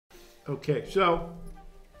Okay, so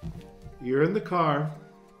you're in the car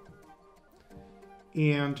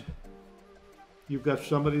and you've got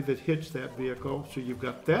somebody that hits that vehicle. So you've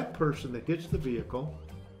got that person that hits the vehicle.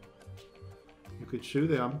 You could sue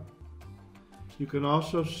them. You can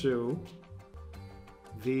also sue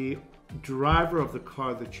the driver of the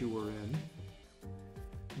car that you were in,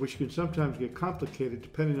 which can sometimes get complicated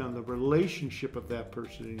depending on the relationship of that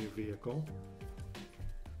person in your vehicle.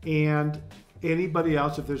 And anybody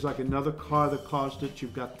else, if there's like another car that caused it,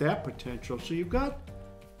 you've got that potential. So you've got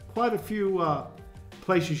quite a few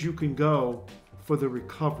places you can go for the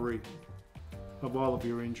recovery of all of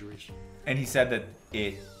your injuries. And he said that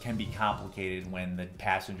it can be complicated when the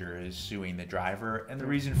passenger is suing the driver. And the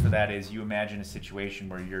reason for that is you imagine a situation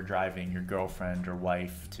where you're driving your girlfriend or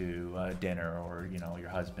wife to dinner, or your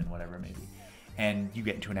husband, whatever it may be, and you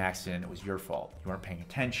get into an accident. It was your fault. You weren't paying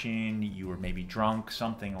attention. You were maybe drunk,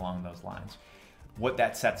 something along those lines. What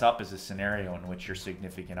that sets up is a scenario in which your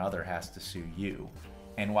significant other has to sue you.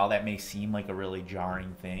 And while that may seem like a really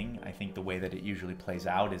jarring thing, I think the way that it usually plays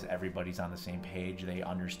out is everybody's on the same page. They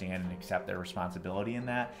understand and accept their responsibility in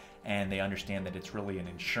that, and they understand that it's really an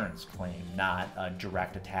insurance claim, not a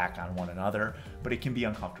direct attack on one another, but it can be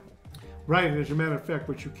uncomfortable. Right, and as a matter of fact,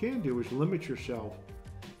 what you can do is limit yourself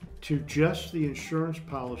to just the insurance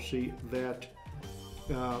policy that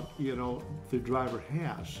the driver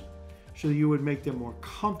has, so that you would make them more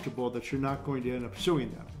comfortable that you're not going to end up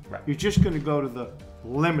suing them. Right. You're just going to go to the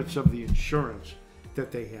limits of the insurance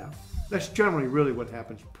that they have. That's generally really what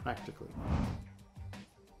happens practically.